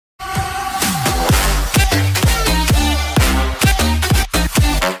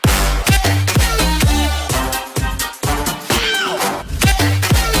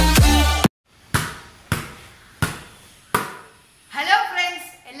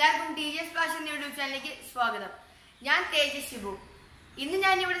YouTube channel Swagatham. ഞാൻ തേജസ് ശിബു. ഇന്ന്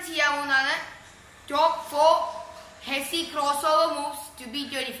ഞാൻ ഇവിടെ ചെയ്യാൻ പോകുന്നതാണ് top 4 Hesi crossover moves to beat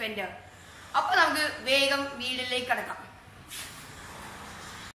your defender. അപ്പോൾ നമുക്ക് വേഗം വീഡിയോയിലേക്ക് കടക്കാം.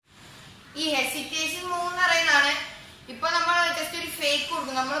 ഈ hesitation move എന്ന് പറയുന്നതാണ് ഇപ്പോൾ നമ്മൾ ജസ്റ്റ് ഒരു ഫേക്ക്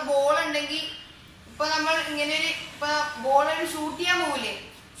കൊടുക്കും. നമ്മൾ ബോൾ ഉണ്ടെങ്കിൽ ഇപ്പോൾ നമ്മൾ ഇങ്ങനെ ഒരു ഇപ്പോൾ ബോൾ ഷൂട്ട് ചെയ്യാൻ പോവില്ലേ,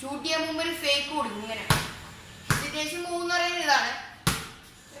 ഷൂട്ട് ചെയ്യാൻ മുമ്പ് ഒരു ഫേക്ക് കൊടുക്കും. ഇങ്ങനെ hesitation move എന്ന് പറയുന്നത് ഇതാണ്.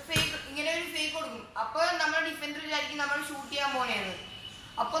 ഇങ്ങനെ ഒരു ഫേക്ക് കൊടുക്കും. അപ്പോൾ നമ്മുടെ ഡിഫൻഡർ വിചാരിക്കും നമ്മൾ ഷൂട്ട് ചെയ്യാൻ പോണെയാണ്.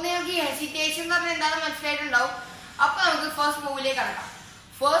 അപ്പോൾ നിങ്ങൾക്ക് ഈ ഹെസിറ്റേഷൻ എന്ന് പറഞ്ഞാൽ എന്താണെന്ന് മനസ്സിലായിട്ടുണ്ടാവും. അപ്പോൾ നമുക്ക് ഫസ്റ്റ് മൂവിലേക്ക് കടക്കാം.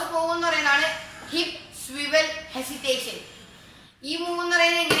 ഫസ്റ്റ് മൂവ് എന്ന് പറയുന്നതാണ് ഹിപ്പ് സ്വിവൽ ഹെസിറ്റേഷൻ. ഈ മൂവ് എന്ന്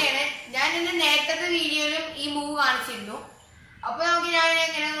പറയുന്നത് എങ്ങനെയാണ്, ഞാൻ എൻ്റെ നേരത്തെ വീഡിയോയിലും ഈ മൂവ് കാണിച്ചിരുന്നു. അപ്പോൾ നമുക്ക് ഞാൻ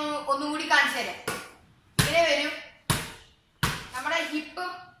എങ്ങനെ ഒന്നും കൂടി കാണിച്ചു തരാം. ഇങ്ങനെ വരും, നമ്മുടെ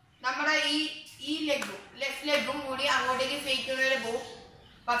ഹിപ്പും നമ്മുടെ ഈ ലെഗും ലെഫ്റ്റ് ലെഗും കൂടി അങ്ങോട്ടേക്ക് ഫേക്ക് വരെ പോകും.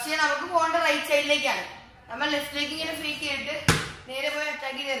 പക്ഷേ നമുക്ക് പോകേണ്ട റൈറ്റ് സൈഡിലേക്കാണ്. നമ്മൾ ലെഫ്റ്റിലേക്ക് ഇങ്ങനെ ഫേക്ക് ചെയ്തിട്ട് നേരെ പോയി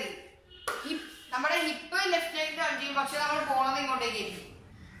അറ്റാക്ക് കയറി നമ്മുടെ ഹിപ്പ് ലെഫ്റ്റിലേക്ക് ടേൺ ചെയ്യും. പക്ഷെ നമ്മൾ പോണത് ഇങ്ങോട്ടേക്കായിരിക്കും.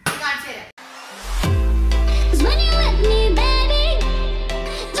 കാണിച്ചു തരാം.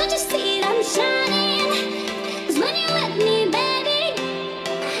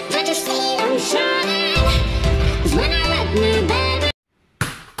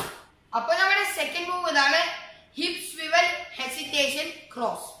 അപ്പൊ നമ്മുടെ സെക്കൻഡ് മൂവ് ഇതാണ് ഹിപ്പ് സ്വിവൽ ഹെസിറ്റേഷൻ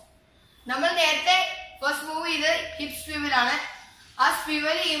ക്രോസ്. നമ്മൾ നേരത്തെ ഫസ്റ്റ് മൂവ് ചെയ്ത് ഹിപ്പ് സ്വിവൽ ആണ്. ആ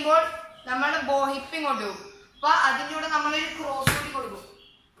സ്വിവൽ ചെയ്യുമ്പോൾ നമ്മുടെ ഹിപ്പ് ഇങ്ങോട്ട് പോകും. അപ്പൊ അതിൻ്റെ കൂടെ നമ്മളൊരു ക്രോസ് കൂടി കൊടുക്കും.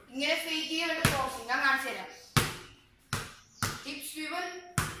 ഇങ്ങനെ ഫേക്ക് ചെയ്യുന്ന ക്രോസ് ഞാൻ കാണിച്ചു തരാം. ഹിപ്പ് സ്വിവൽ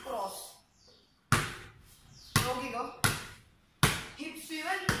ക്രോസ്, നോക്കിക്കോ. ഹിപ്പ്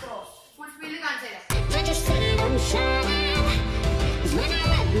സ്വിവൽ ക്രോസ് ഫുൾ സ്പീഡിൽ കാണിച്ചു തരാം.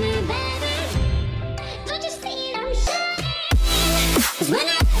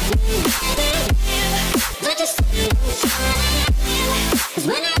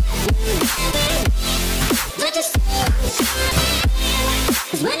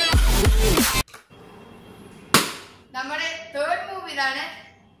 നമ്മുടെ തേർഡ് മൂവ് ഇതാണ്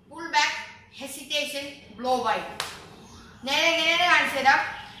pull back hesitation blow by. ഞാൻ എങ്ങനെയാണ് കാണിച്ചു തരാം.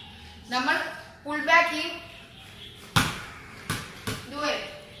 നമ്മൾ പുൾ ബാക്ക് ചെയ്യും,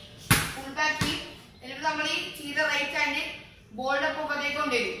 പുൾ ബാക്ക് ചെയ്യും. എന്നിട്ട് നമ്മൾ ഈ ചെയ്ത റൈറ്റ് ഹാൻഡ് ബോളിന്റെ പൊക്കത്തേക്ക്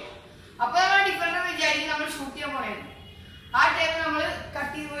കൊണ്ടുവരും. അപ്പൊ നമ്മൾ ഡിഫൻഡർ വിചാരിക്കും നമ്മൾ ഷൂട്ട് ചെയ്യാൻ പോണേ. ആ ടൈം നമ്മൾ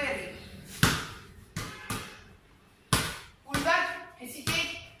കട്ട് ചെയ്ത് പോയി അറിയും. Pull back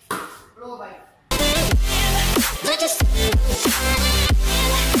hesitate blow by.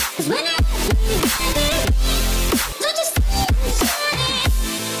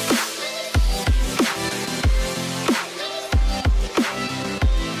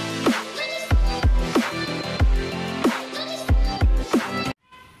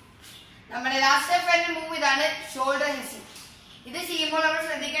 നമ്മുടെ ലാസ്റ്റ് ഫൈനൽ മൂവ് ഇതാണ് ഷോൾഡർ ഹെസി. ഇത് ചെയ്യുമ്പോൾ നമ്മൾ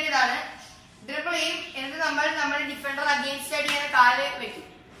ശ്രദ്ധിക്കേണ്ടതാണ്, ഡ്രിബിൾ ചെയ്യും. എന്നിട്ട് നമ്മൾ നമ്മുടെ ഡിഫൻഡർ അഗെയിൻസ്റ്റ് ആയിട്ട് ഇങ്ങനെ കാല് വെക്കും.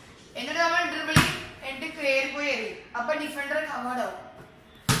 എന്നിട്ട് നമ്മൾ ഡ്രിബിൾ ചെയ്യും, എന്നിട്ട് കയറി പോയി എറിയും. അപ്പൊ ഡിഫൻഡർ കവേർഡ് ആവും.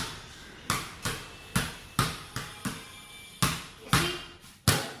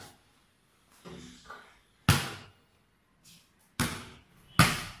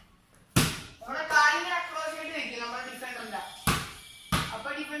 നമ്മുടെ കാലിങ്ങനെ അക്രോസ് ആയിട്ട് വെക്കും നമ്മുടെ ഡിഫൻഡറിന്റെ. അപ്പൊ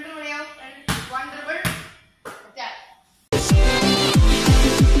ഡിഫൻഡർ പറയാം വൺ ഡ്രിബിൾ അറ്റാക്ക്.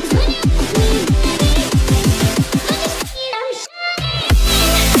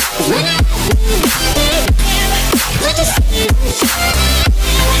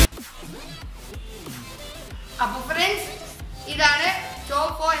 അപ്പൊ ഫ്രണ്ട്സ്, ഇതാണ്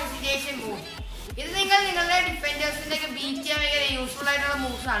ടോപ്പ് 4 ഹെസിറ്റേഷൻ മൂവ്. ഇത് നിങ്ങളുടെ ഡിഫൻഡേഴ്സിന്റെ ഒക്കെ ബീറ്റ് ചെയ്യാൻ ഭയങ്കര യൂസ്ഫുൾ ആയിട്ടുള്ള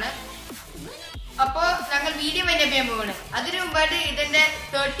മൂവ്സ് ആണ്. അപ്പോൾ ഞങ്ങൾ വീഡിയോ വൈൻഡ് അപ്പ് ചെയ്യാൻ പോവാണ്. അതിനു മുമ്പായിട്ട് ഇതിന്റെ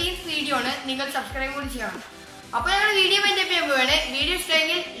 13th വീഡിയോ ആണ്, നിങ്ങൾ സബ്സ്ക്രൈബ് കൂടി ചെയ്യണം. അപ്പോൾ ഞങ്ങൾ വീഡിയോ വൈൻഡ് അപ്പ് ചെയ്യാൻ പോവാണ്. വീഡിയോ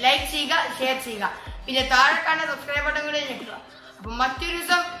ഇഷ്ടമെങ്കിൽ ലൈക്ക് ചെയ്യുക, ഷെയർ ചെയ്യുക, പിന്നെ താഴെ കാണുന്ന സബ്സ്ക്രൈബ് ബട്ടൺ കൂടി ഞെക്കുക. അപ്പൊ മറ്റൊരു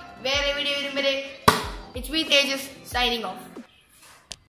ദിവസം വേറെ വീഡിയോ വരും വരെ it's me Tejas signing off.